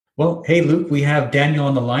Well, hey, Luke, we have Daniel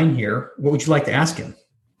on the line here. What would you like to ask him?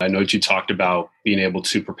 I know that you talked about being able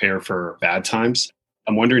to prepare for bad times.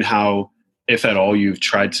 I'm wondering how, if at all, you've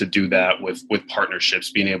tried to do that with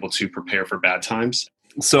partnerships, being able to prepare for bad times.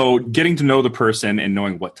 So getting to know the person and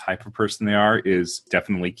knowing what type of person they are is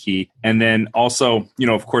definitely key. And then also,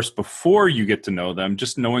 of course, before you get to know them,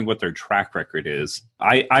 just knowing what their track record is.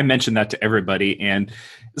 I mention that to everybody. And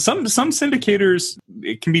some syndicators,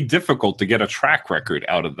 it can be difficult to get a track record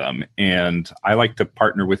out of them. And I like to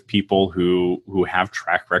partner with people who have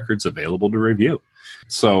track records available to review.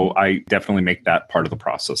 So I definitely make that part of the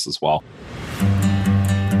process as well.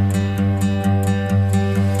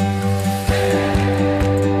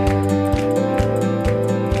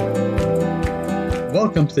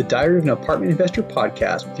 Welcome to the Diary of an Apartment Investor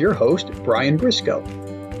podcast with your host, Brian Briscoe.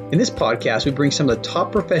 In this podcast, we bring some of the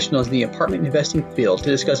top professionals in the apartment investing field to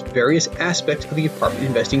discuss various aspects of the apartment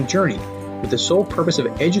investing journey with the sole purpose of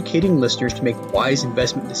educating listeners to make wise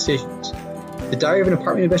investment decisions. The Diary of an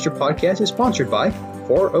Apartment Investor podcast is sponsored by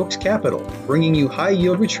Four Oaks Capital, bringing you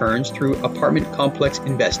high-yield returns through apartment complex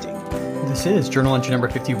investing. This is Journal Entry number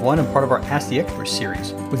 51 and part of our Ask the Expert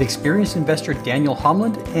series with experienced investor Daniel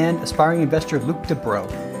Homland and aspiring investor Luke Dubrow.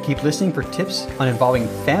 Keep listening for tips on involving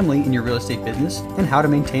family in your real estate business and how to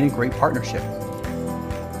maintain a great partnership.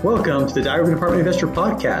 Welcome to the Diary of an Apartment Investor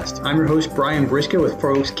podcast. I'm your host, Brian Briscoe with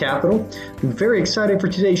Four Oaks Capital. I'm very excited for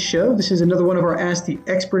today's show. This is another one of our Ask the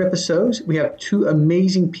Expert episodes. We have two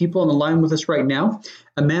amazing people on the line with us right now.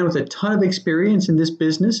 A man with a ton of experience in this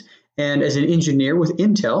business and as an engineer with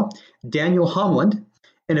Intel, Daniel Homland,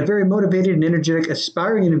 and a very motivated and energetic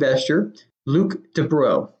aspiring investor, Luke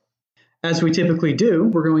Dubrow. As we typically do,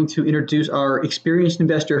 we're going to introduce our experienced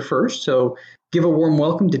investor first. So give a warm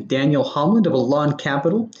welcome to Daniel Homland of Elan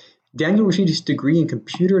Capital. Daniel received his degree in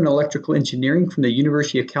computer and electrical engineering from the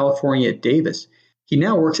University of California at Davis. He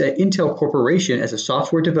now works at Intel Corporation as a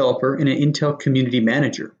software developer and an Intel community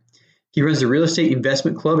manager. He runs the Real Estate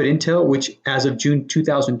Investment Club at Intel, which as of June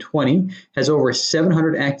 2020 has over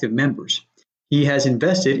 700 active members. He has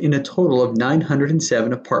invested in a total of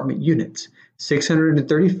 907 apartment units,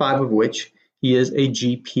 635 of which he is a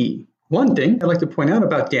GP. One thing I'd like to point out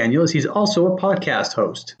about Daniel is he's also a podcast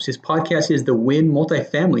host. His podcast is the Win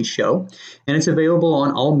Multifamily Show, and it's available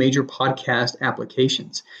on all major podcast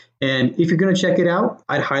applications. And if you're going to check it out,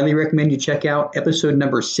 I'd highly recommend you check out episode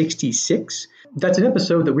number 66. That's an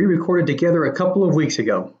episode that we recorded together a couple of weeks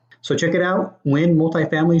ago. So check it out, Win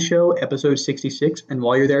Multifamily Show, episode 66. And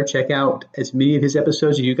while you're there, check out as many of his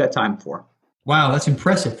episodes as you got time for. Wow, that's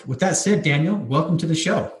impressive. With that said, Daniel, welcome to the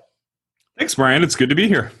show. Thanks, Brian. It's good to be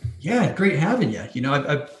here. Yeah, great having you.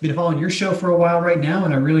 I've been following your show for a while right now,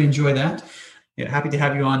 and I really enjoy that. Happy to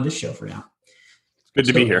have you on this show for now. It's good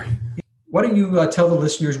to be here. Why don't you tell the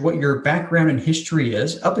listeners what your background and history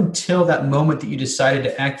is up until that moment that you decided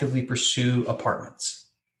to actively pursue apartments?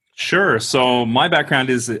 Sure. So my background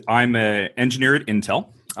is I'm an engineer at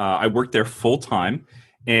Intel. I work there full time,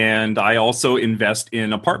 and I also invest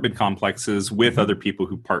in apartment complexes with other people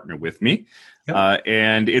who partner with me. Yep.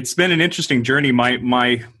 And it's been an interesting journey.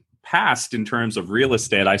 My past in terms of real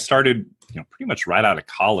estate, I started pretty much right out of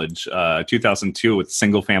college, 2002 with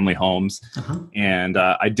single family homes. And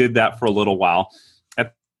I did that for a little while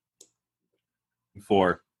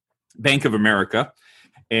for Bank of America.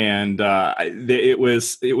 And it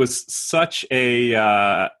was such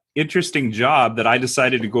a interesting job that I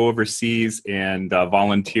decided to go overseas and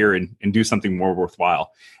volunteer and do something more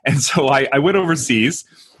worthwhile. And so I went overseas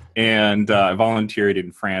and I volunteered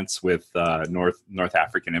in France with North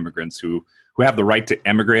African immigrants who have the right to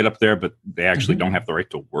emigrate up there, but they actually don't have the right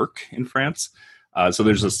to work in France. So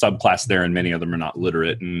there's a subclass there, and many of them are not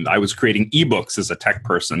literate. And I was creating ebooks as a tech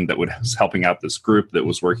person that was helping out this group that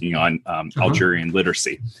was working on Algerian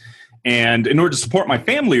literacy. And in order to support my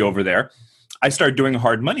family over there, I started doing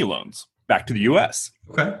hard money loans back to the U.S.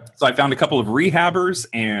 Okay. So I found a couple of rehabbers,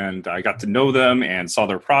 and I got to know them and saw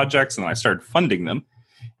their projects, and I started funding them.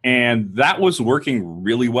 And that was working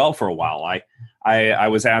really well for a while. I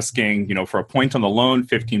was asking, for a point on the loan,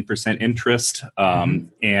 15% interest,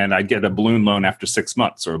 and I'd get a balloon loan after 6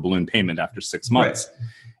 months or a balloon payment after 6 months. Right.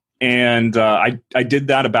 And I did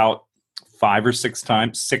that about 5 or 6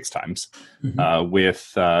 times,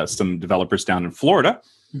 with some developers down in Florida.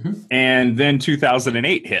 And then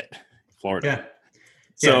 2008 hit Florida. Yeah.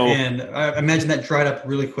 So, and I imagine that dried up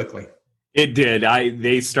really quickly. It did.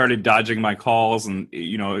 They started dodging my calls, and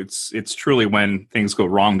it's truly when things go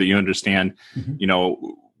wrong that you understand,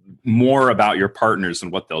 more about your partners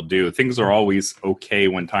and what they'll do. Things are always okay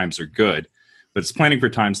when times are good, but it's planning for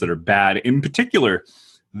times that are bad. In particular,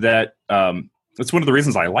 that That's one of the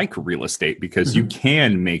reasons I like real estate, because you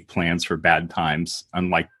can make plans for bad times,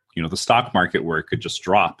 unlike, the stock market where it could just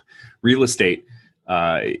drop. Real estate,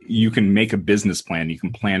 you can make a business plan. You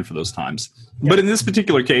can plan for those times. Yep. But in this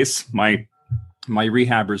particular case, my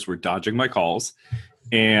rehabbers were dodging my calls,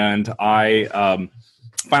 and I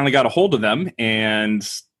finally got a hold of them, and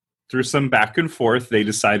through some back and forth, they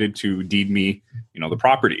decided to deed me, the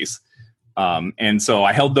properties. And so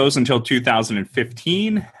I held those until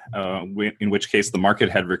 2015, in which case the market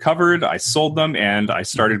had recovered. I sold them, and I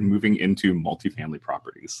started moving into multifamily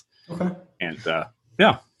properties. Okay. And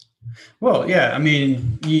yeah. Well, yeah. I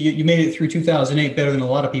mean, you made it through 2008 better than a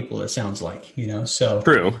lot of people, it sounds like, so.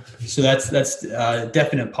 True. So that's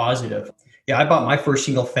definite positive. Yeah, I bought my first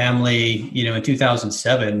single family, in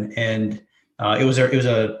 2007, and it was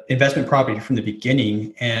a investment property from the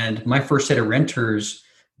beginning. And my first set of renters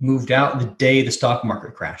moved out the day the stock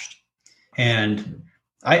market crashed. And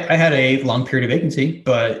I had a long period of vacancy,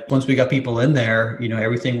 but once we got people in there,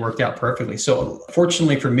 everything worked out perfectly. So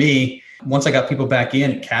fortunately for me, once I got people back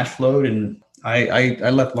in, it cash flowed, and I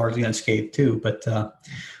left largely unscathed too, but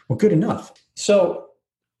well, good enough. So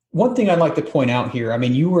one thing I'd like to point out here, I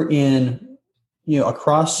mean, you were in,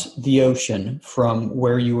 across the ocean from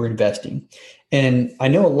where you were investing. And I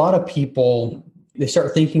know a lot of people, they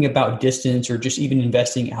start thinking about distance or just even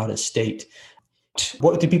investing out of state.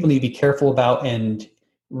 What do people need to be careful about and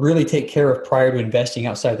really take care of prior to investing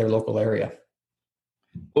outside their local area?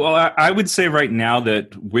 Well, I would say right now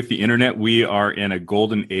that with the internet, we are in a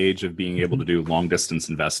golden age of being able to do long distance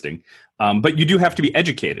investing. But you do have to be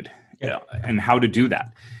educated and how to do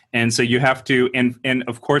that. And so you have to, and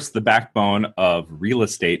of course, the backbone of real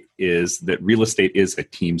estate is that real estate is a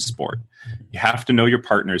team sport. You have to know your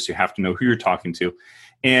partners. You have to know who you're talking to.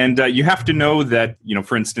 And you have to know that,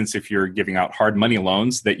 for instance, if you're giving out hard money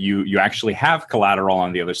loans, that you actually have collateral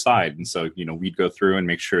on the other side. And so, we'd go through and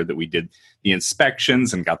make sure that we did the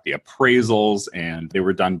inspections and got the appraisals, and they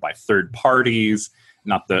were done by third parties,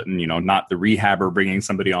 not the rehabber bringing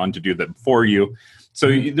somebody on to do that for you. So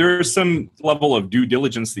there's some level of due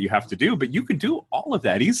diligence that you have to do, but you can do all of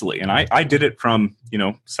that easily. And I did it from,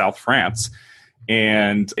 South France,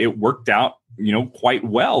 and it worked out, quite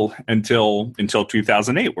well until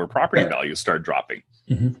 2008, where property values started dropping.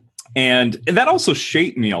 Mm-hmm. And that also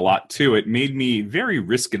shaped me a lot too. It made me very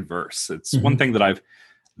risk adverse. It's one thing that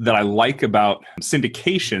I like about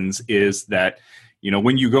syndications is that,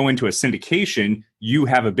 when you go into a syndication, you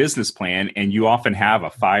have a business plan, and you often have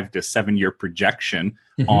a 5 to 7 year projection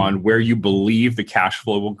on where you believe the cash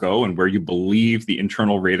flow will go and where you believe the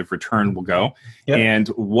internal rate of return will go, and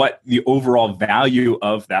what the overall value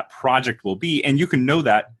of that project will be. And you can know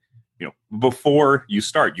that, before you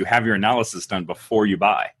start. You have your analysis done before you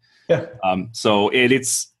buy. Yeah. So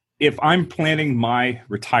it's, if I'm planning my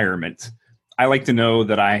retirement, I like to know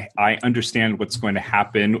that I understand what's going to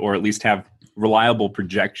happen, or at least have reliable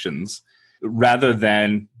projections, rather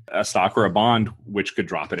than a stock or a bond, which could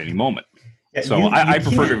drop at any moment. Yeah, so I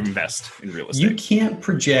prefer to invest in real estate. You can't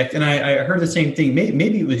project, and I heard the same thing.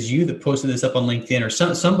 Maybe it was you that posted this up on LinkedIn, or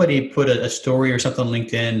somebody put a story or something on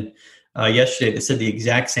LinkedIn yesterday that said the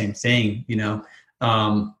exact same thing.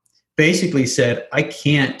 Basically said, I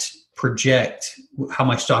can't project how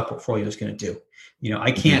my stock portfolio is going to do.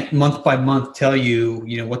 I can't month by month tell you,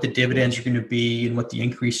 what the dividends are going to be and what the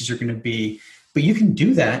increases are going to be. But you can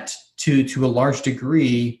do that to a large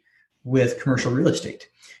degree with commercial real estate.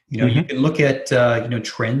 You can look at,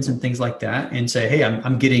 trends and things like that and say, hey,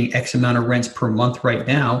 I'm getting X amount of rents per month right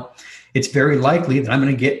now. It's very likely that I'm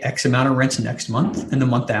going to get X amount of rents next month and the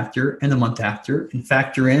month after and the month after, and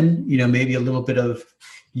factor in, maybe a little bit of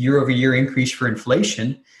year over year increase for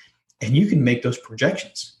inflation, and you can make those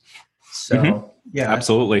projections. So yeah,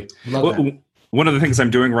 absolutely. One of the things I'm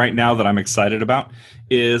doing right now that I'm excited about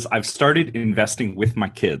is I've started investing with my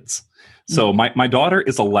kids. So my daughter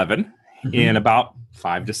is 11. In about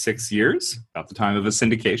 5 to 6 years, about the time of the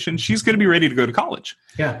syndication, she's going to be ready to go to college.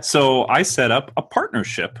 Yeah. So I set up a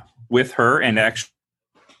partnership with her and actually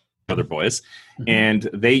other boys, and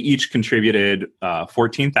they each contributed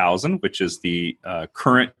 $14,000, which is the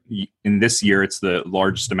current, in this year, it's the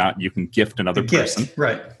largest amount you can gift another person.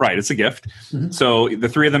 Right. It's a gift. So the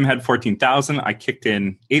three of them had $14,000. I kicked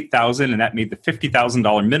in $8,000, and that made the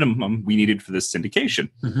 $50,000 minimum we needed for this syndication.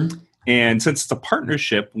 And since it's a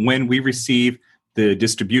partnership, when we receive the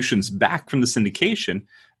distributions back from the syndication,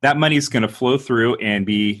 that money is going to flow through and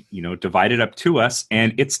be, divided up to us,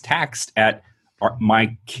 and it's taxed at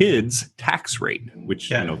my kids' tax rate,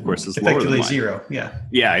 which of course is lower than mine. Zero.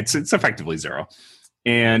 Yeah, it's effectively zero.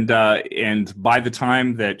 And by the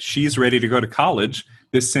time that she's ready to go to college,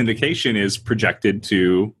 this syndication is projected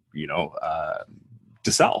to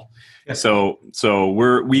to sell. Yeah.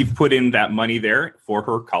 So we've put in that money there for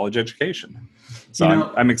her college education. So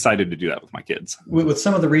I'm excited to do that with my kids. With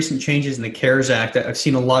some of the recent changes in the CARES Act, I've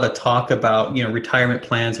seen a lot of talk about, retirement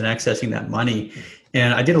plans and accessing that money.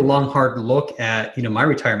 And I did a long, hard look at, my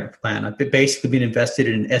retirement plan. I've basically been invested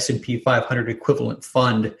in an S&P 500 equivalent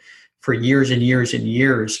fund for years and years and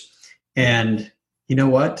years. And you know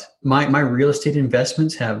what? My real estate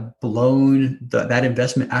investments have blown that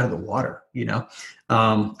investment out of the water.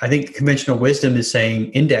 I think conventional wisdom is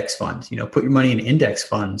saying index funds, put your money in index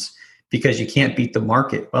funds because you can't beat the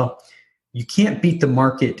market. Well, you can't beat the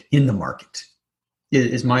market in the market,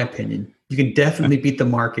 is my opinion. You can definitely beat the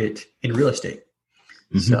market in real estate.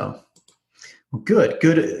 Mm-hmm. So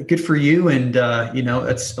good for you. And,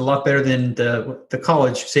 it's a lot better than the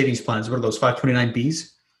college savings plans. What are those,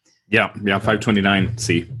 529Bs? Yeah,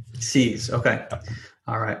 529C. C's, okay.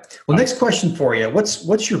 All right. Well, next question for you.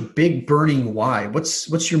 What's your big burning why?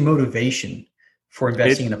 What's your motivation for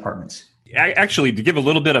investing in apartments? Actually, to give a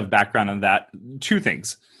little bit of background on that, two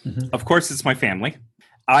things. Mm-hmm. Of course, it's my family.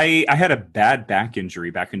 I had a bad back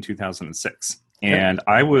injury back in 2006, and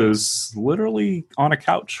I was literally on a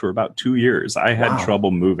couch for about 2 years. I had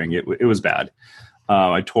trouble moving. It was bad.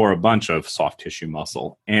 I tore a bunch of soft tissue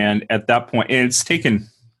muscle. And at that point, and it's taken,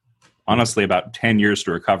 honestly, about 10 years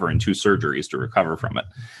to recover and 2 surgeries to recover from it.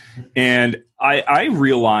 And I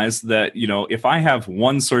realized that, if I have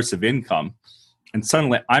one source of income and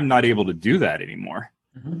suddenly I'm not able to do that anymore,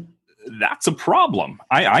 that's a problem.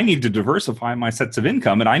 I need to diversify my sets of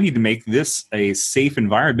income, and I need to make this a safe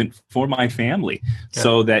environment for my family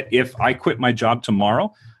so that if I quit my job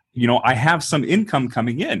tomorrow, I have some income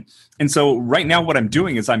coming in. And so right now what I'm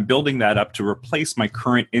doing is I'm building that up to replace my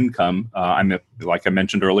current income. Like I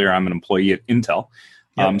mentioned earlier, I'm an employee at Intel.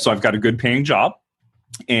 So I've got a good paying job,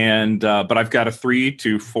 and but I've got a 3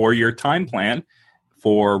 to 4 year time plan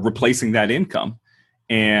for replacing that income.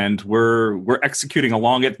 And we're executing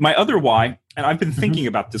along it. My other why, and I've been thinking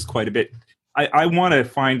about this quite a bit, I want to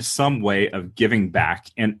find some way of giving back.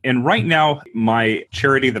 And right now, my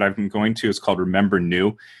charity that I've been going to is called Remember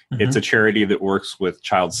New. It's a charity that works with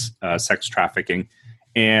child sex trafficking.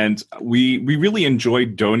 And we really enjoy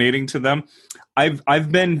donating to them.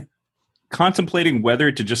 I've been contemplating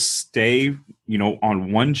whether to just stay,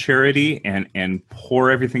 on one charity and pour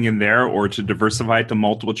everything in there, or to diversify it to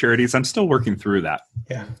multiple charities. I'm still working through that.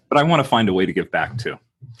 Yeah. But I want to find a way to give back too.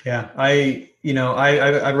 Yeah. I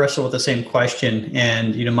wrestle with the same question,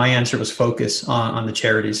 and, my answer was focus on the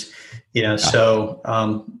charities, so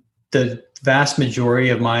the vast majority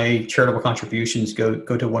of my charitable contributions go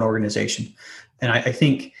to one organization. And I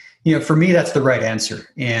think, for me, that's the right answer.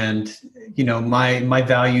 And, my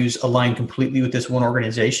values align completely with this one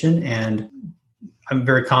organization, and I'm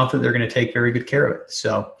very confident they're going to take very good care of it.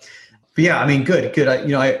 So, but yeah, good.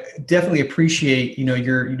 I definitely appreciate,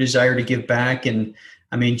 your desire to give back. And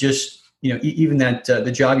just, even that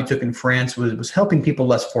the job you took in France was helping people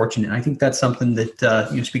less fortunate. I think that's something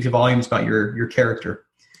that, speaks volumes about your character.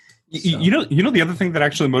 So. The other thing that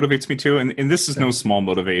actually motivates me too, and this is no small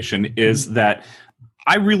motivation, is that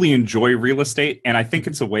I really enjoy real estate, and I think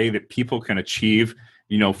it's a way that people can achieve,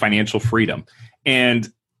 financial freedom. And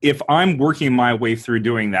if I'm working my way through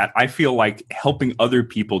doing that, I feel like helping other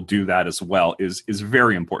people do that as well is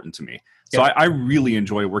very important to me. So I really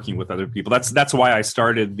enjoy working with other people. That's why I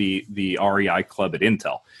started the REI Club at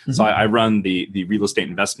Intel. So I run the Real Estate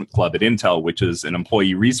Investment Club at Intel, which is an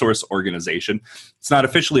employee resource organization. It's not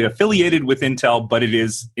officially affiliated with Intel, but it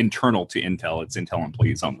is internal to Intel. It's Intel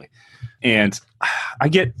employees only. And I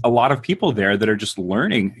get a lot of people there that are just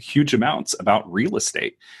learning huge amounts about real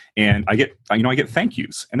estate. And I get thank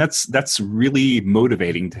yous. And that's really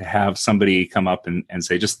motivating to have somebody come up and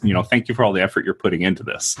say, just, thank you for all the effort you're putting into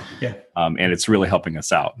this. Yeah. And it's really helping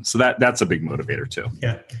us out. So that's a big motivator too.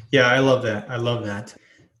 Yeah. Yeah. I love that.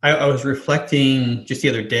 I was reflecting just the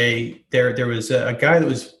other day, there was a guy that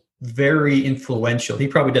was very influential. He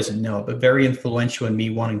probably doesn't know it, but very influential in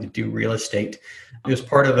me wanting to do real estate. It was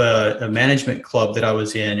part of a management club that I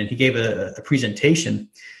was in, and he gave a presentation.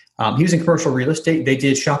 He was in commercial real estate. They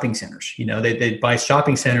did shopping centers. They'd buy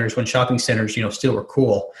shopping centers when shopping centers, still were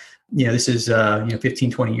cool. This is,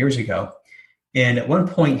 15, 20 years ago. And at one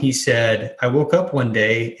point he said, I woke up one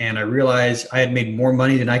day and I realized I had made more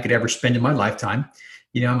money than I could ever spend in my lifetime.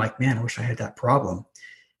 I'm like, man, I wish I had that problem.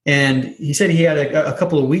 And he said he had a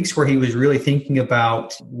couple of weeks where he was really thinking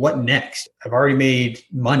about what next. I've already made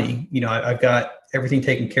money. I've got everything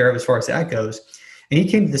taken care of as far as that goes. And he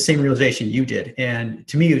came to the same realization you did. And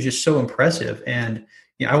to me, it was just so impressive. And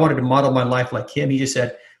I wanted to model my life like him. He just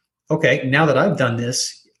said, okay, now that I've done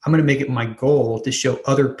this, I'm going to make it my goal to show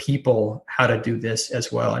other people how to do this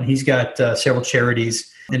as well. And he's got several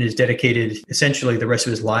charities and is dedicated essentially the rest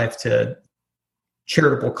of his life to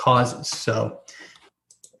charitable causes. So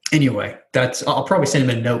anyway, I'll probably send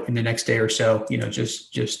him a note in the next day or so,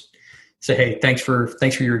 just say, hey, thanks for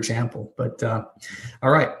your example. But all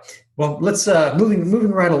right. Well, let's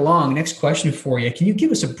moving right along. Next question for you. Can you give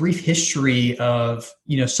us a brief history of,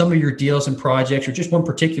 some of your deals and projects, or just one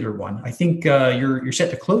particular one? I think you're set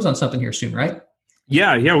to close on something here soon, right?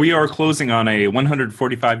 Yeah, we are closing on a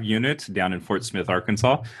 145 unit down in Fort Smith,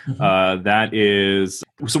 Arkansas. Mm-hmm. That is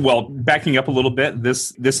backing up a little bit.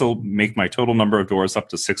 This will make my total number of doors up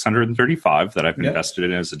to 635 that I've invested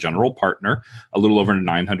in as a general partner. A little over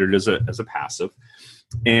 900 as a passive.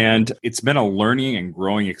 And it's been a learning and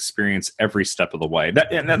growing experience every step of the way.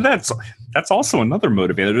 That's also another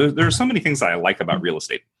motivator. There are so many things I like about real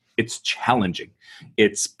estate. It's challenging.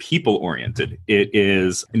 It's people-oriented.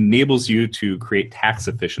 It enables you to create tax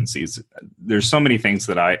efficiencies. There's so many things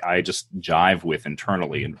that I just jive with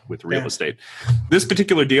internally and with real estate. This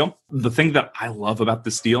particular deal, the thing that I love about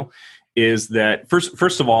this deal is that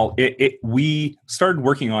first of all, we started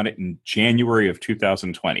working on it in January of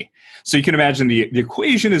 2020. So you can imagine the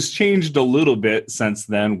equation has changed a little bit since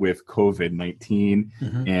then with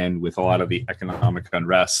COVID-19 and with a lot of the economic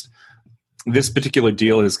unrest. This particular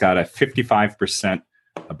deal has got a 55%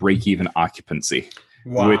 break-even occupancy,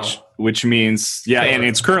 which means, and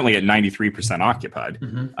it's currently at 93% occupied,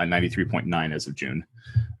 93.9 as of June.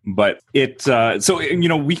 But we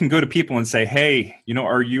can go to people and say, hey,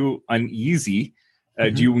 are you uneasy?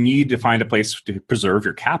 Do you need to find a place to preserve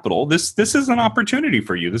your capital? This is an opportunity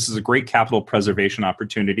for you. This is a great capital preservation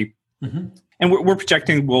opportunity. And we're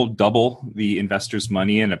projecting we'll double the investor's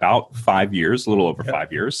money in about 5 years, a little over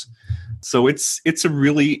 5 years. So it's a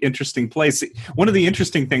really interesting place. One of the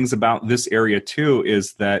interesting things about this area too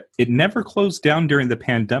is that it never closed down during the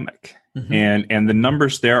pandemic. And the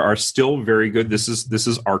numbers there are still very good. This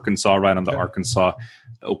is Arkansas, right on the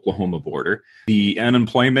Arkansas-Oklahoma border. The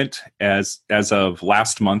unemployment as of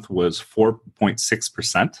last month was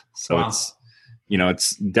 4.6%. So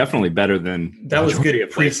it's definitely better than that was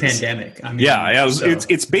good pre-pandemic.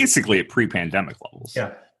 It's basically at pre-pandemic levels.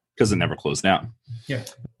 Yeah, because it never closed down. Yeah.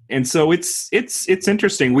 And so it's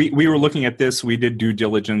interesting. We were looking at this. We did due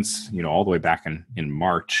diligence, all the way back in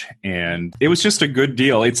March, and it was just a good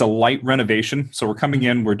deal. It's a light renovation. So we're coming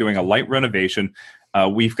in, we're doing a light renovation.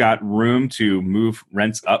 We've got room to move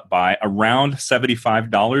rents up by around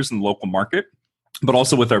 $75 in the local market, but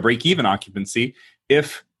also with our break-even occupancy,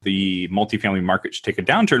 if the multifamily market should take a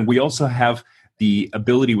downturn, we also have the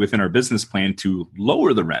ability within our business plan to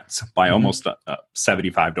lower the rents by almost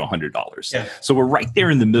 $75 to $100. Yeah. So we're right there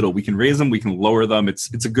in the middle. We can raise them, we can lower them.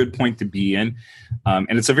 It's a good point to be in,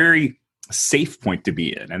 and it's a very safe point to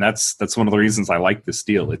be in. And that's one of the reasons I like this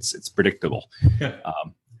deal. It's predictable. Yeah.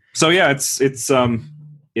 It's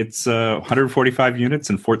 145 units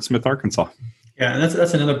in Fort Smith, Arkansas. Yeah, and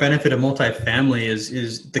that's another benefit of multifamily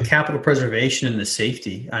is the capital preservation and the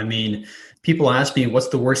safety. I mean, people ask me, what's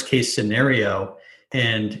the worst case scenario?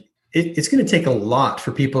 And it's going to take a lot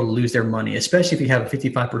for people to lose their money, especially if you have a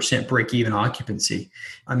 55% break-even occupancy.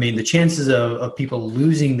 I mean, the chances of people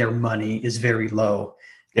losing their money is very low.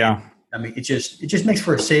 Yeah. I mean, it just makes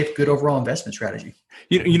for a safe, good overall investment strategy.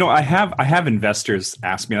 I have investors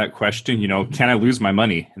ask me that question, can I lose my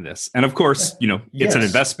money in this? And of course, it's an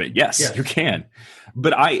investment. Yes, you can.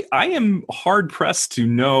 But I am hard pressed to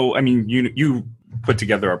know. I mean, you put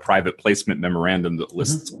together a private placement memorandum that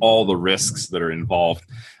lists all the risks that are involved.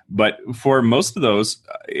 But for most of those,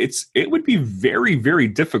 it would be very, very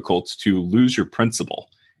difficult to lose your principal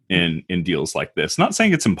in deals like this. Not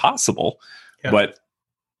saying it's impossible, but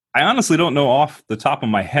I honestly don't know off the top of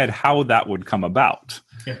my head how that would come about.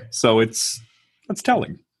 Yeah. So that's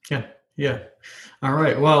telling. Yeah. Yeah. All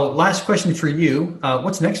right. Well, last question for you.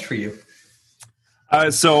 What's next for you?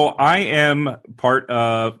 So I am part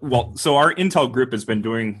of, so our Intel group has been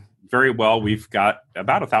doing very well. We've got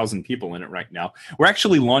about 1,000 people in it right now. We're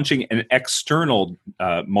actually launching an external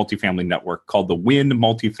multifamily network called the Win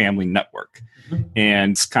Multifamily Network.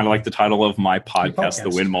 And it's kind of like the title of my podcast, The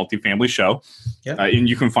Win Multifamily Show. Yep. And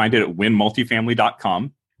you can find it at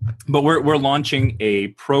winmultifamily.com. But we're launching a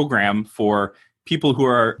program for people who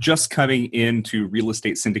are just coming into real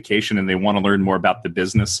estate syndication and they want to learn more about the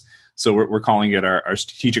business. So we're calling it our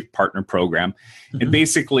strategic partner program. And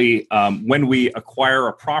basically, when we acquire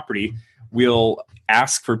a property, we'll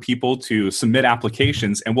ask for people to submit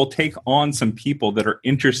applications, and we'll take on some people that are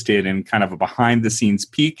interested in kind of a behind the scenes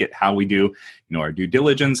peek at how we do, our due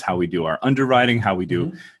diligence, how we do our underwriting, how we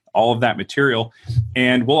do all of that material,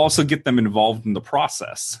 and we'll also get them involved in the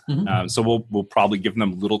process. So we'll probably give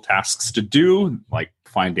them little tasks to do, like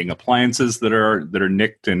finding appliances that are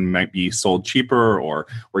nicked and might be sold cheaper, or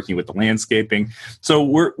working with the landscaping. So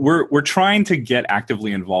we're trying to get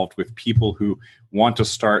actively involved with people who want to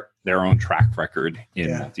start their own track record in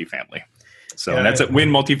multifamily. So that's at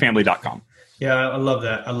winmultifamily.com. Yeah, I love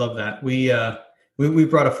that. I love that. We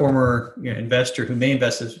brought a former investor who may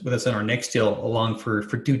invest with us in our next deal along for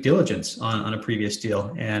due diligence on a previous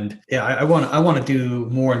deal. And yeah, I want to do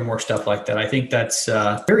more and more stuff like that. I think that's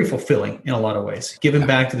very fulfilling in a lot of ways, giving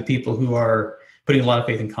back to the people who are putting a lot of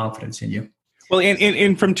faith and confidence in you. Well,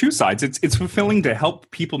 and from two sides, it's fulfilling to help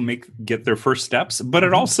people get their first steps, but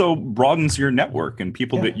it also broadens your network and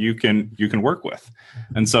people that you can work with,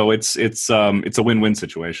 and so it's a win-win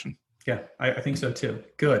situation. Yeah, I think so too.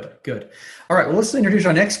 Good. All right, well, let's introduce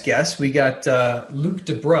our next guest. We got Luke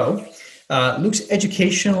Dubrow. Luke's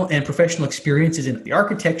educational and professional experience is in the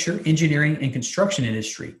architecture, engineering, and construction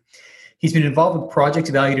industry. He's been involved with projects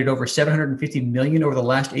valued at over $750 million over the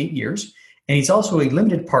last 8 years. And he's also a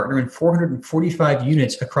limited partner in 445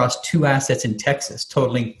 units across 2 assets in Texas,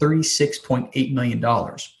 totaling $36.8 million.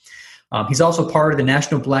 He's also part of the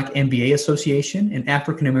National Black MBA Association and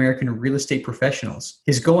African American Real Estate Professionals.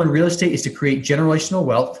 His goal in real estate is to create generational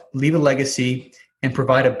wealth, leave a legacy, and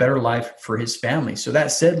provide a better life for his family. So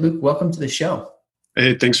that said, Luke, welcome to the show.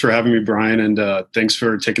 Hey, thanks for having me, Brian, and thanks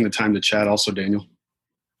for taking the time to chat also, Daniel.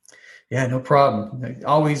 Yeah, no problem.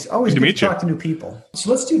 Always good to talk to new people.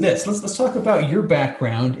 So let's do this. Let's talk about your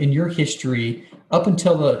background and your history up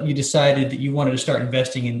until you decided that you wanted to start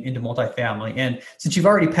investing into multifamily. And since you've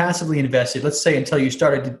already passively invested, let's say until you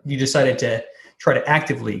decided to try to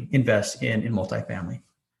actively invest in multifamily.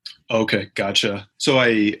 Okay, gotcha. So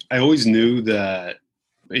I always knew that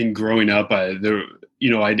in growing up, I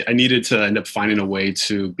needed to end up finding a way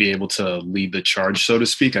to be able to lead the charge, so to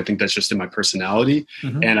speak. I think that's just in my personality.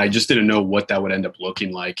 And I just didn't know what that would end up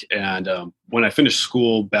looking like. And when I finished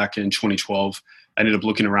school back in 2012, I ended up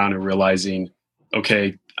looking around and realizing,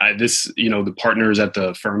 okay, the partners at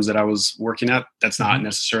the firms that I was working at, that's not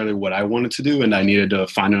necessarily what I wanted to do. And I needed to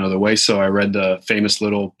find another way. So I read the famous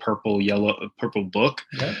little purple book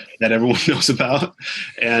that everyone knows about.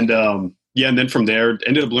 And, and then from there,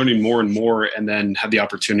 ended up learning more and more, and then had the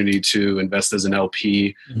opportunity to invest as an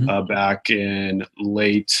LP back in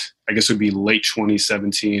late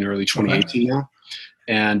 2017, early 2018 now.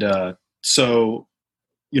 And so,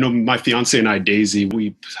 my fiance and I, Daisy,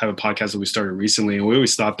 we have a podcast that we started recently, and we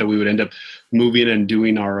always thought that we would end up moving and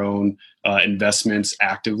doing our own investments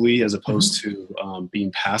actively as opposed to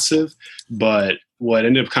being passive. But what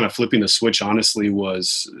ended up kind of flipping the switch, honestly,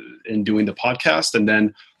 was in doing the podcast, and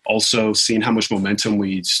then also seeing how much momentum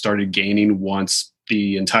we started gaining once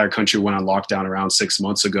the entire country went on lockdown around 6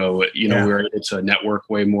 months ago. We were able to network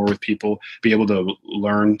way more with people, be able to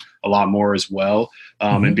learn a lot more as well,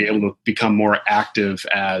 and be able to become more active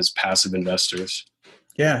as passive investors.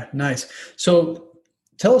 Yeah, nice. So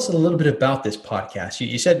tell us a little bit about this podcast.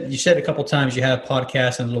 You said a couple of times you have a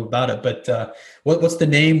podcast and a little about it, but what's the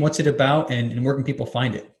name? What's it about? And where can people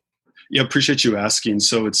find it? Yeah, appreciate you asking.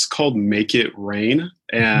 So it's called Make It Rain,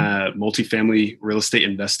 multifamily real estate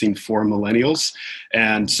investing for millennials.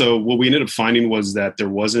 And so what we ended up finding was that there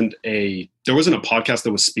wasn't a podcast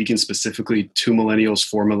that was speaking specifically to millennials,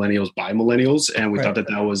 for millennials, by millennials. And we thought that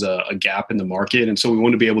was a gap in the market. And so we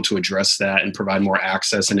wanted to be able to address that and provide more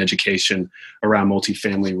access and education around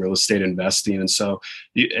multifamily real estate investing. And so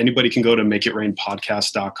anybody can go to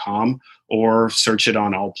makeitrainpodcast.com or search it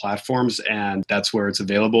on all platforms, and that's where it's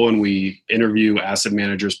available. And we interview asset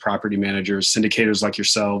managers, property managers, syndicators like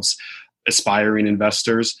yourselves, aspiring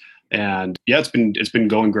investors. And yeah, it's been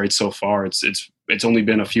going great so far. It's only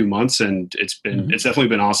been a few months, and it's definitely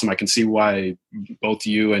been awesome. I can see why both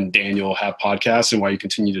you and Daniel have podcasts and why you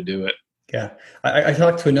continue to do it. Yeah, I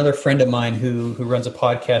talked to another friend of mine who runs a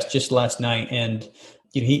podcast just last night, and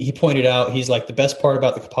he pointed out, he's like, the best part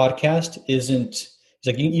about the podcast isn't. It's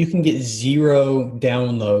like you can get 0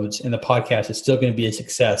 downloads and the podcast is still going to be a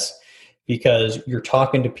success because you're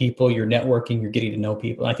talking to people, you're networking, you're getting to know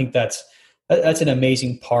people. And I think that's an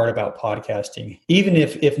amazing part about podcasting. Even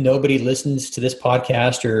if nobody listens to this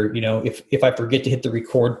podcast, or if I forget to hit the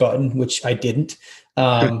record button, which I didn't,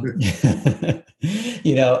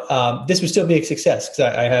 this would still be a success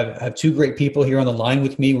because I have 2 great people here on the line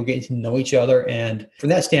with me. We're getting to know each other. And from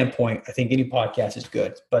that standpoint, I think any podcast is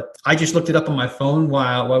good. But I just looked it up on my phone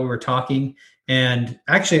while we were talking, and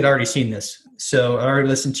actually I'd already seen this. So I already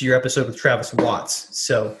listened to your episode with Travis Watts.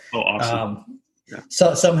 So, awesome.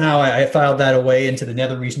 So somehow I filed that away into the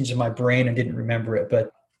nether regions of my brain and didn't remember it.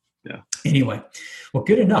 But Yeah. Anyway, well,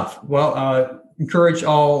 good enough. Well, encourage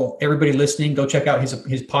everybody listening, go check out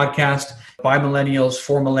his podcast, By Millennials,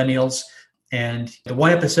 for Millennials. And the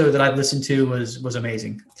one episode that I've listened to was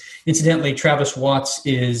amazing. Incidentally, Travis Watts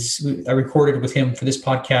I recorded with him for this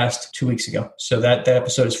podcast 2 weeks ago. So that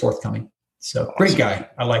episode is forthcoming. So awesome. Great guy.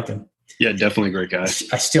 I liked him. Yeah, definitely a great guy.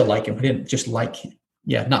 I still like him. I didn't just like him.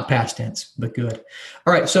 Yeah, not past tense, but good.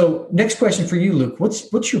 All right. So next question for you, Luke.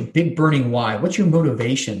 What's your big burning why? What's your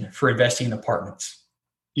motivation for investing in apartments?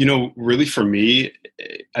 Really for me,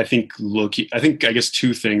 I guess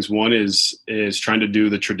two things. One is trying to do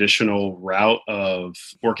the traditional route of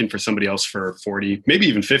working for somebody else for 40, maybe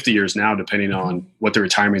even 50 years now, depending on what the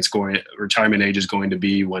retirement age is going to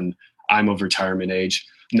be when I'm of retirement age.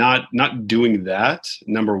 Not doing that,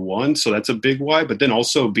 number one. So that's a big why, but then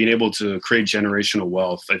also being able to create generational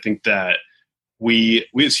wealth. I think that we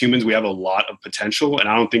as humans, we have a lot of potential, and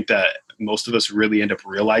I don't think that most of us really end up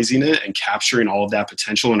realizing it and capturing all of that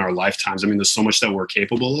potential in our lifetimes. I mean, there's so much that we're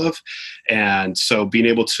capable of. And so being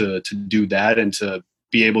able to do that and to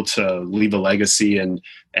be able to leave a legacy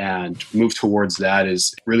and move towards that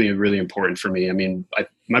is really, really important for me. I mean,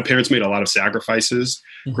 my parents made a lot of sacrifices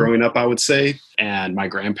growing up, I would say, and my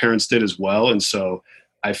grandparents did as well. And so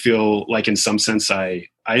I feel like in some sense, I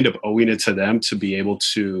end up owing it to them to be able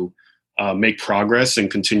to make progress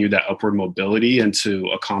and continue that upward mobility and to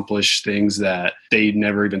accomplish things that they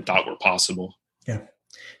never even thought were possible. Yeah.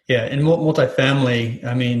 Yeah. And multifamily,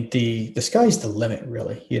 I mean, the sky's the limit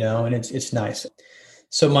really, and it's nice.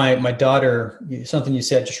 So my daughter, something you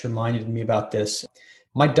said just reminded me about this.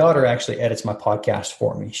 My daughter actually edits my podcast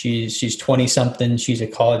for me. She's 20 something. She's a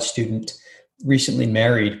college student, recently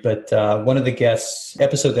married, but one of the guests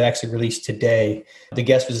episode that actually released today, the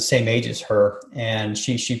guest was the same age as her. And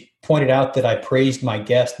she pointed out that I praised my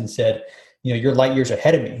guest and said, you're light years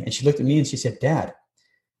ahead of me. And she looked at me and she said, Dad,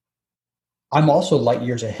 I'm also light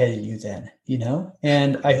years ahead of you then,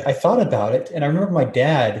 And I thought about it. And I remember my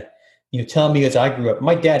dad, telling me as I grew up,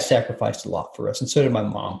 my dad sacrificed a lot for us. And so did my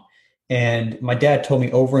mom. And my dad told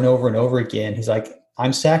me over and over and over again, he's like,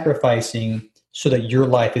 I'm sacrificing so that your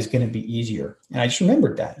life is going to be easier. And I just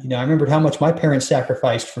remembered that, I remembered how much my parents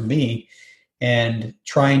sacrificed for me and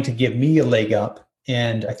trying to give me a leg up.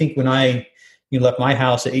 And I think when I left my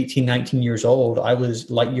house at 18, 19 years old, I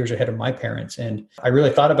was light years ahead of my parents. And I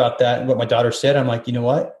really thought about that and what my daughter said. I'm like, you know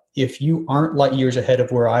what? If you aren't light years ahead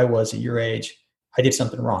of where I was at your age, I did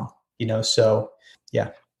something wrong, so yeah.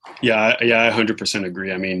 Yeah, I 100%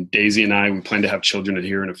 agree. I mean, Daisy and we plan to have children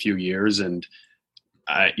here in a few years. And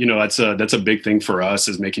that's a big thing for us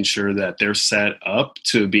is making sure that they're set up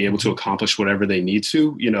to be able to accomplish whatever they need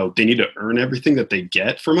to. They need to earn everything that they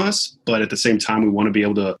get from us. But at the same time, we want to be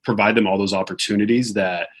able to provide them all those opportunities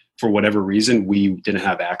that for whatever reason we didn't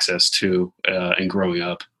have access to in growing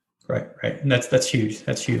up. Right. And that's huge.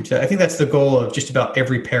 That's huge. I think that's the goal of just about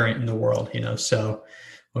every parent in the world, so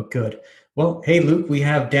well, good. Well, hey, Luke, we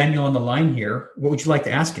have Daniel on the line here. What would you like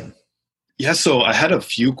to ask him? Yeah, so I had a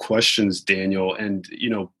few questions, Daniel. And,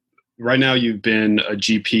 right now you've been a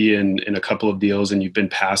GP in a couple of deals and you've been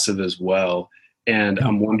passive as well. And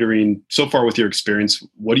I'm wondering, so far with your experience,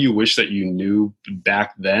 what do you wish that you knew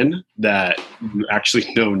back then that you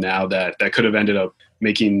actually know now that could have ended up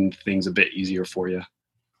making things a bit easier for you?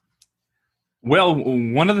 Well,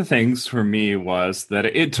 one of the things for me was that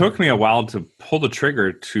it took me a while to pull the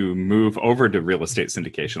trigger to move over to real estate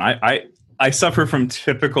syndication. I suffer from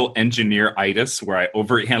typical engineer-itis where I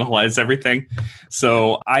overanalyze everything.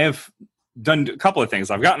 So I have done a couple of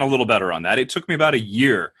things. I've gotten a little better on that. It took me about a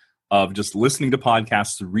year of just listening to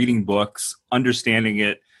podcasts, reading books, understanding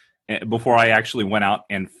it before I actually went out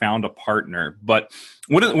and found a partner. But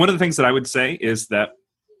one of the things that I would say is that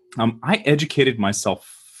I educated myself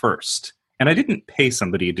first. And I didn't pay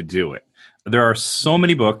somebody to do it. There are so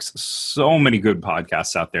many books, so many good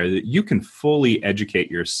podcasts out there that you can fully educate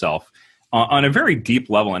yourself on a very deep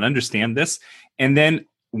level and understand this. And then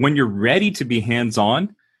when you're ready to be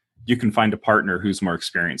hands-on, you can find a partner who's more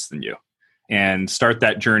experienced than you and start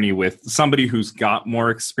that journey with somebody who's got more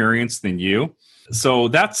experience than you. So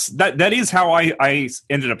that is how I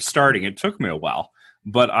ended up starting. It took me a while,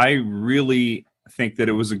 but I really think that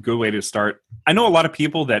it was a good way to start. I know a lot of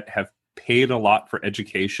people that have paid a lot for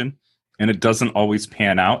education and it doesn't always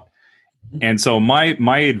pan out. And so my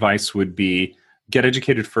advice would be get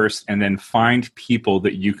educated first and then find people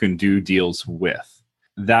that you can do deals with.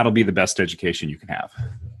 That'll be the best education you can have.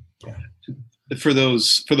 Yeah. For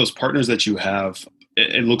those partners that you have,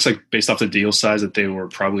 it looks like based off the deal size that they were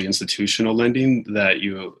probably institutional lending that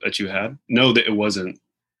you had. No, that it wasn't.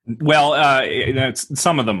 Well,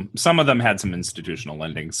 some of them had some institutional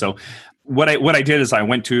lending. So what I did is I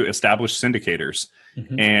went to established syndicators,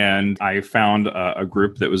 and I found a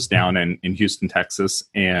group that was down in Houston, Texas,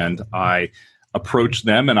 and I approached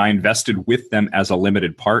them and I invested with them as a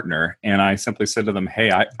limited partner. And I simply said to them, "Hey,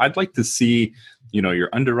 I'd like to see, your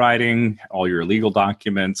underwriting, all your legal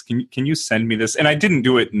documents. Can you send me this?" And I didn't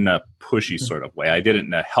do it in a pushy sort of way. I did it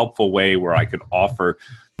in a helpful way where I could offer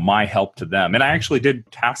my help to them. And I actually did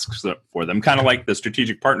tasks for them, kind of like the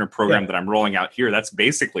strategic partner program that I'm rolling out here. That's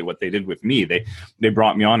basically what they did with me. They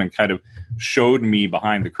brought me on and kind of showed me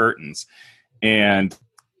behind the curtains. And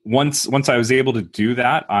once I was able to do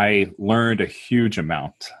that, I learned a huge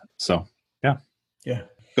amount. So, yeah.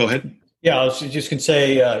 Go ahead. Yeah, I was just going to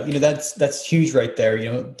say, that's huge right there.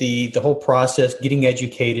 The whole process, getting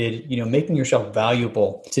educated, making yourself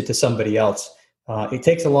valuable to somebody else. It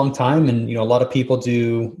takes a long time, and a lot of people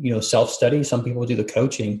do self-study. Some people do the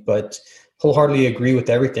coaching, but wholeheartedly agree with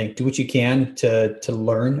everything. Do what you can to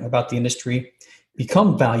learn about the industry,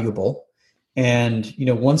 become valuable, and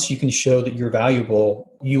once you can show that you're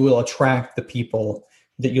valuable, you will attract the people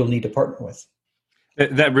that you'll need to partner with.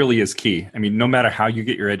 That really is key. I mean, no matter how you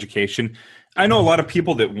get your education, I know a lot of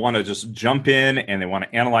people that want to just jump in and they want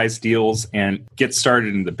to analyze deals and get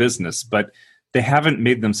started in the business, but they haven't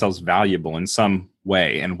made themselves valuable in some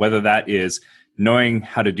way. And whether that is knowing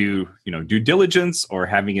how to do, due diligence, or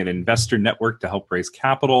having an investor network to help raise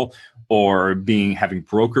capital, or having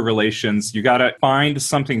broker relations, you got to find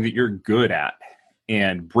something that you're good at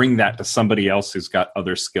and bring that to somebody else who's got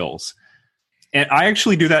other skills. And I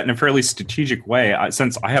actually do that in a fairly strategic way.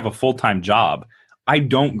 Since I have a full-time job, I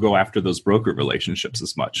don't go after those broker relationships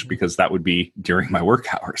as much because that would be during my work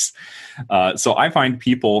hours. So I find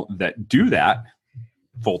people that do that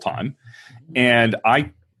full-time, and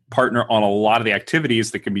I partner on a lot of the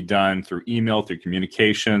activities that can be done through email, through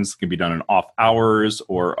communications, can be done in off hours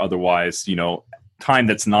or otherwise, time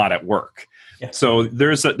that's not at work. Yeah. So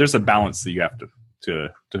there's a balance that you have to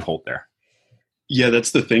hold there. Yeah,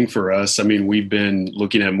 that's the thing for us. I mean, we've been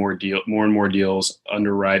looking at more and more deals,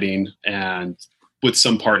 underwriting, and with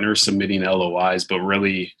some partners submitting LOIs, but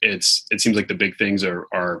really it seems like the big things are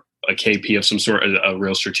a KP of some sort, a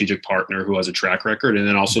real strategic partner who has a track record, and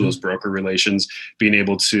then also those broker relations, being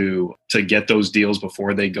able to get those deals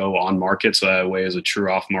before they go on market, so that way is a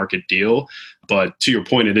true off market deal. But to your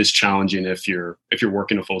point, it is challenging if you're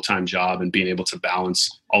working a full-time job and being able to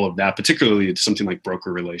balance all of that, particularly something like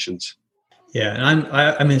broker relations. Yeah, and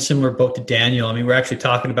I'm in a similar boat to Daniel. I mean, we're actually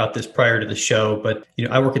talking about this prior to the show, but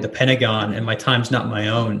I work at the Pentagon, and my time's not my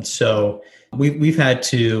own. So we've had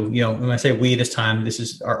to, when I say we this time, this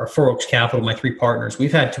is our Four Oaks Capital, my three partners.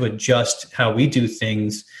 We've had to adjust how we do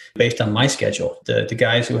things based on my schedule. The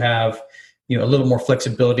guys who have a little more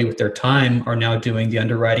flexibility with their time are now doing the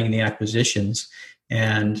underwriting and the acquisitions.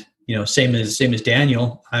 And same as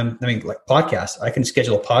Daniel, like podcasts. I can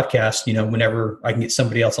schedule a podcast, whenever I can get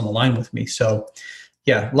somebody else on the line with me. So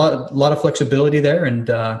yeah, a lot of flexibility there, and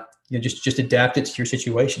just adapt it to your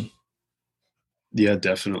situation. Yeah,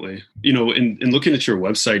 definitely. In looking at your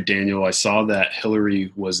website, Daniel, I saw that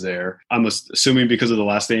Hillary was there. I'm assuming because of the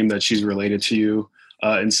last name that she's related to you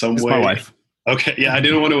in some way. My wife. Okay. Yeah, I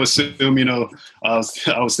didn't want to assume, I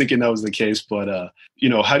was thinking that was the case, but,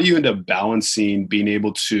 how do you end up balancing being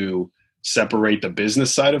able to separate the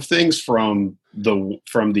business side of things from the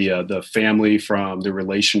family, from the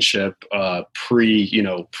relationship,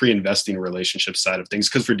 pre-investing relationship side of things?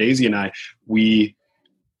 Because for Daisy and I'll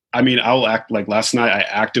act like last night, I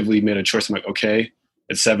actively made a choice. I'm like, okay,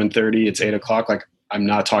 it's 7:30, it's 8:00. Like, I'm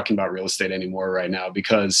not talking about real estate anymore right now,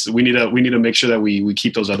 because we need to make sure that we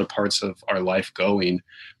keep those other parts of our life going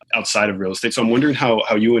outside of real estate. So I'm wondering how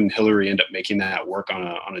you and Hillary end up making that work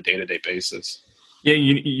on a day-to-day basis. Yeah,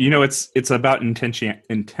 it's about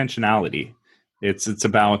intentionality. It's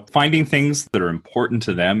about finding things that are important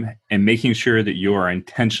to them and making sure that you are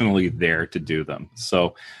intentionally there to do them.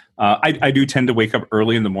 So I do tend to wake up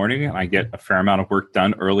early in the morning, and I get a fair amount of work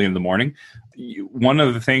done early in the morning. One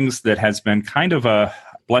of the things that has been kind of a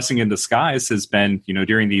blessing in disguise has been,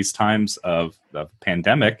 during these times of the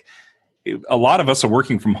pandemic, a lot of us are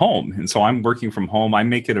working from home. And so I'm working from home. I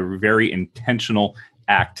make it a very intentional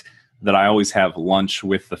act that I always have lunch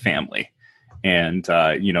with the family. And,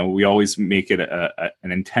 we always make it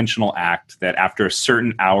an intentional act that after a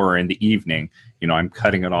certain hour in the evening, I'm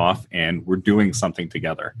cutting it off and we're doing something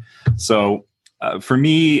together. So for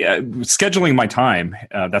me, scheduling my time,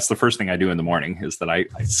 that's the first thing I do in the morning, is that I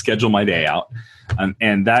schedule my day out.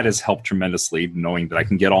 And that has helped tremendously, knowing that I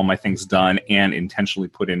can get all my things done and intentionally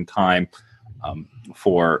put in time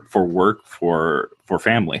for work, for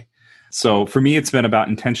family. So for me, it's been about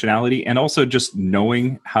intentionality and also just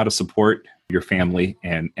knowing how to support your family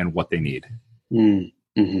and what they need.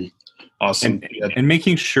 Mm-hmm. Awesome. And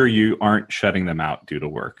making sure you aren't shutting them out due to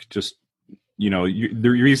work. Just, the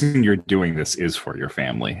reason you're doing this is for your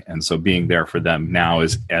family. And so being there for them now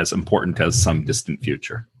is as important as some distant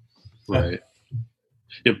future. Right.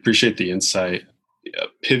 Yeah, appreciate the insight.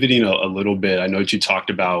 Pivoting a little bit, I know that you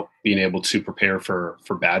talked about being able to prepare for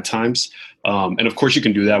bad times. And of course, you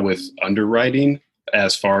can do that with underwriting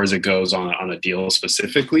as far as it goes on a deal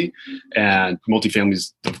specifically. And multifamily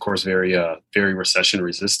is, of course, very recession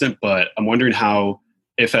resistant. But I'm wondering how,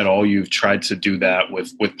 if at all, you've tried to do that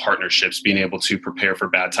with partnerships, being able to prepare for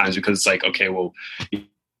bad times, because it's like, okay, well,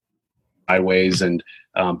 sideways, and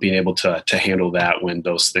being able to handle that when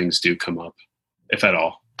those things do come up, if at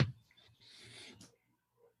all.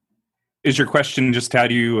 Is your question just how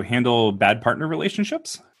do you handle bad partner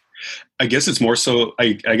relationships? I guess it's more so,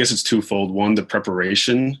 I guess it's twofold. One, the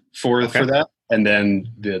preparation for that, and then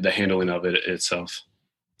the handling of it itself.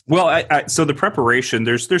 Well, so the preparation,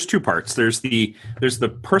 there's two parts. There's the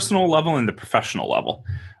personal level and the professional level.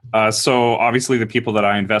 So obviously the people that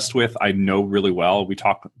I invest with, I know really well. We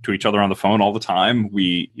talk to each other on the phone all the time.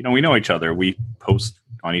 We know each other. We post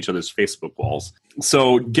on each other's Facebook walls.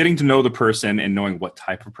 So getting to know the person and knowing what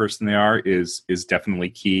type of person they are is definitely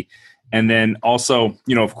key. And then also,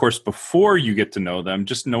 of course, before you get to know them,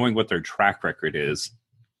 just knowing what their track record is.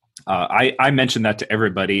 I mentioned that to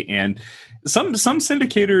everybody, and some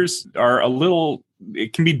syndicators are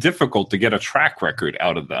it can be difficult to get a track record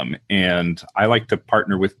out of them. And I like to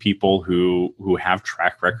partner with people who have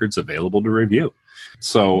track records available to review.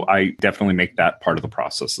 So I definitely make that part of the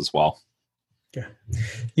process as well. Yeah.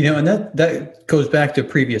 And that goes back to a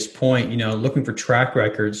previous point, looking for track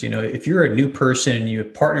records. If you're a new person and you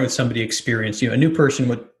partner with somebody experienced, a new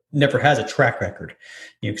person never has a track record,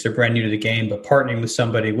 because they're brand new to the game, but partnering with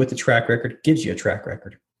somebody with a track record gives you a track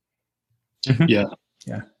record. Mm-hmm. Yeah.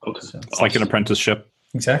 Yeah. Okay. So, it's like an apprenticeship.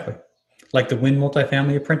 Exactly. Like the Wynn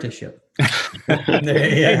Multifamily Apprenticeship.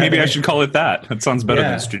 Hey, maybe I should call it that. That sounds better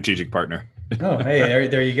than strategic partner. Oh, hey,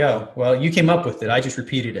 there you go. Well, you came up with it. I just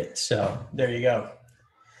repeated it. So there you go.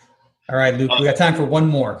 All right, Luke, we got time for one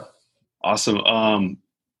more. Awesome.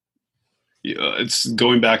 It's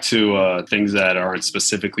going back to things that aren't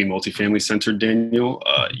specifically multifamily centered, Daniel.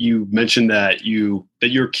 You mentioned that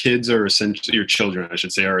your kids are essentially, your children, I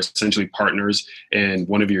should say, are essentially partners in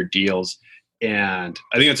one of your deals. And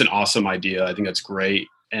I think that's an awesome idea. I think that's great.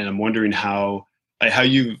 And I'm wondering how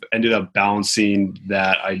you've ended up balancing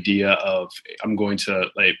that idea of I'm going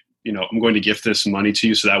to gift this money to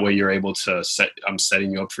you, so that way you're able to I'm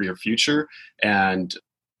setting you up for your future, and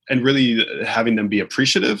really having them be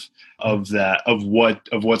appreciative of that, of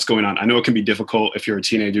what's going on. I know it can be difficult if you're a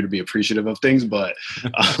teenager to be appreciative of things, but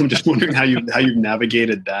I'm just wondering how you've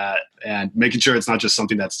navigated that and making sure it's not just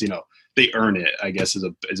something that's, they earn it, I guess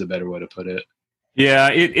is a better way to put it.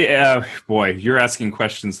 Yeah, boy, you're asking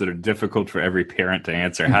questions that are difficult for every parent to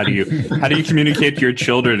answer. How do you communicate to your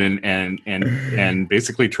children and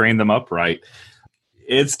basically train them up right?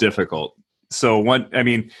 It's difficult. So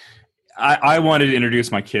I wanted to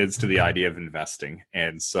introduce my kids to the idea of investing.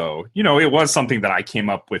 And so, it was something that I came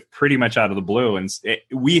up with pretty much out of the blue. And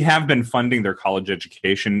we have been funding their college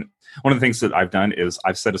education. One of the things that I've done is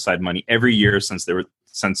I've set aside money every year since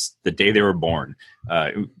the day they were born.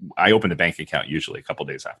 I open a bank account usually a couple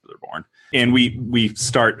days after they're born. And we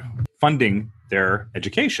start funding their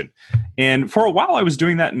education. And for a while, I was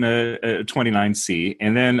doing that in a 29C.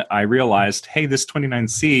 And then I realized, hey, this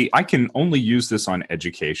 29C, I can only use this on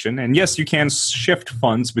education. And yes, you can shift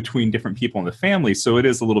funds between different people in the family. So it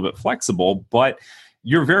is a little bit flexible, but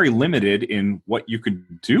you're very limited in what you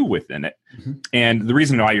could do within it. Mm-hmm. And the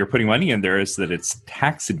reason why you're putting money in there is that it's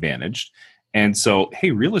tax advantaged. And so,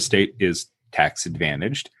 hey, real estate is tax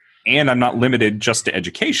advantaged. And I'm not limited just to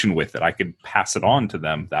education with it. I could pass it on to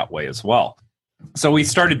them that way as well. So we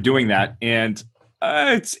started doing that, and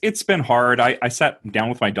it's been hard. I sat down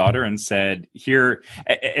with my daughter and said, here,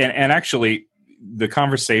 and actually the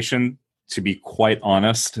conversation, to be quite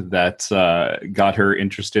honest, that got her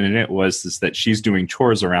interested in it was that she's doing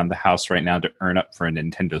chores around the house right now to earn up for a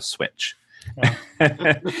Nintendo Switch. Oh.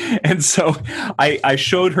 And so I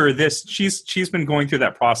showed her this. She's been going through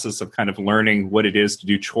that process of kind of learning what it is to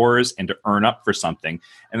do chores and to earn up for something.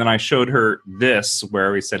 And then I showed her this,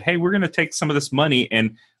 where we said, hey, we're going to take some of this money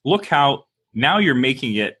and look how now you're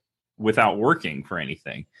making it without working for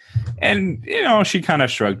anything. And, she kind of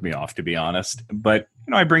shrugged me off, to be honest. But,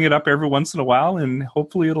 I bring it up every once in a while and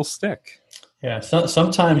hopefully it'll stick. Yeah. So,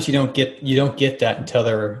 sometimes you don't get that until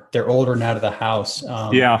they're older and out of the house.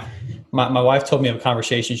 Yeah. My wife told me of a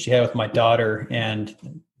conversation she had with my daughter, and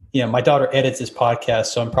my daughter edits this podcast,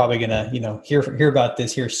 so I'm probably gonna hear about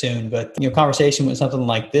this here soon. But conversation with something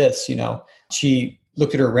like this. She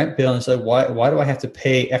looked at her rent bill and said, "Why do I have to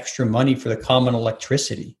pay extra money for the common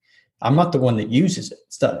electricity? I'm not the one that uses it."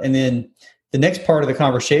 And then the next part of the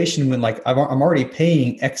conversation when I'm already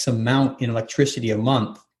paying X amount in electricity a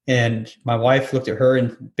month. And my wife looked at her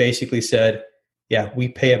and basically said, yeah, we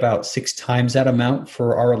pay about 6 times that amount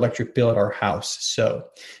for our electric bill at our house. So,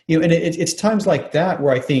 and it's times like that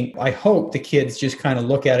where I hope the kids just kind of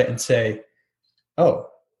look at it and say, oh,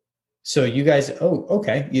 so you guys, oh,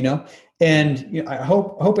 okay. And I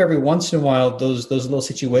hope every once in a while, those little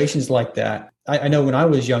situations like that. I know when I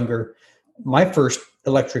was younger, my first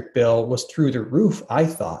electric bill was through the roof, I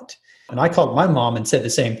thought. And I called my mom and said the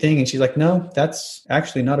same thing. And she's like, no, that's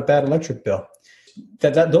actually not a bad electric bill.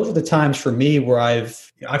 Those are the times for me where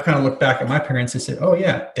I've kind of looked back at my parents and said, oh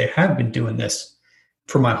yeah, they have been doing this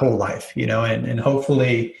for my whole life, and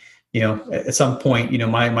hopefully, at some point,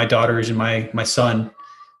 my daughters and my son,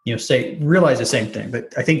 realize the same thing.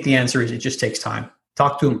 But I think the answer is it just takes time.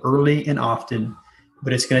 Talk to them early and often,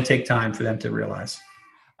 but it's going to take time for them to realize.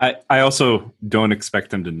 I also don't expect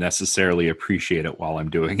them to necessarily appreciate it while I'm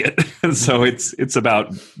doing it. So it's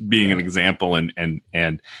about being an example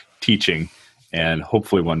and teaching, and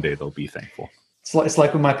hopefully one day they'll be thankful. It's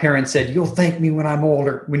like when my parents said, "You'll thank me when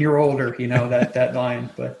you're older," that line.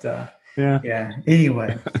 But yeah.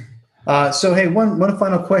 Anyway, so hey, one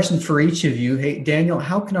final question for each of you. Hey, Daniel,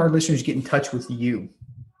 how can our listeners get in touch with you?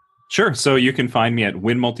 Sure. So you can find me at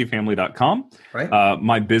winmultifamily.com. Right.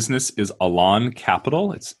 My business is Alon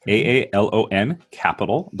Capital. It's AALON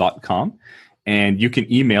capital.com. And you can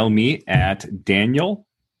email me at Daniel,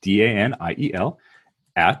 DANIEL,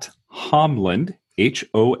 at Homlund,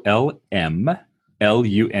 HOLMLUND,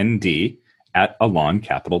 at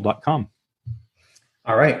aloncapital.com.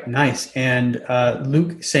 All right. Nice. And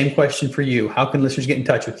Luke, same question for you. How can listeners get in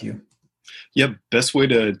touch with you? Yeah, best way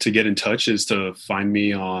to get in touch is to find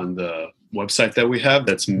me on the website that we have.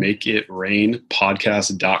 That's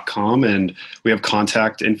makeitrainpodcast.com. And we have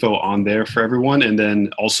contact info on there for everyone. And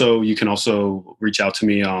then also, you can also reach out to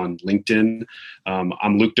me on LinkedIn.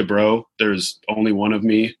 I'm Luke Dubrow. There's only one of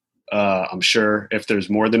me. I'm sure if there's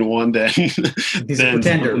more than one, then he's a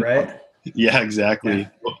pretender, right? Yeah, exactly. Yeah.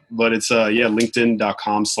 But it's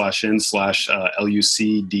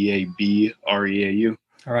linkedin.com/n/LUCDABREAU.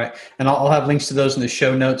 All right. And I'll have links to those in the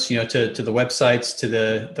show notes, to the websites, to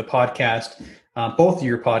the podcast, both of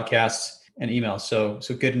your podcasts and emails. So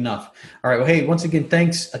good enough. All right. Well, hey, once again,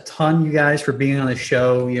 thanks a ton, you guys, for being on the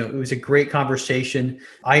show. It was a great conversation.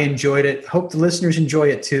 I enjoyed it. Hope the listeners enjoy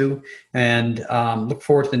it too. And look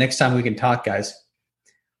forward to the next time we can talk, guys.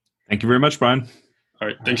 Thank you very much, Brian. All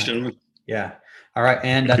right. Thanks, gentlemen. Yeah. All right.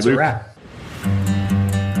 And that's a wrap.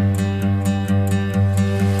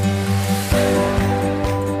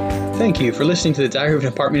 Thank you for listening to the Diary of an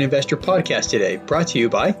Apartment Investor podcast today, brought to you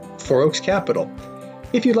by Four Oaks Capital.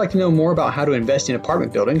 If you'd like to know more about how to invest in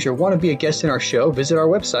apartment buildings or want to be a guest in our show, visit our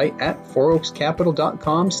website at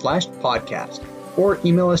fouroakscapital.com/podcast or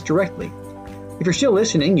email us directly. If you're still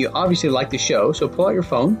listening, you obviously like the show, so pull out your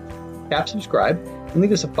phone, tap subscribe, and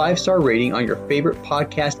leave us a 5-star rating on your favorite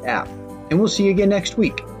podcast app. And we'll see you again next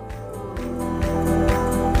week.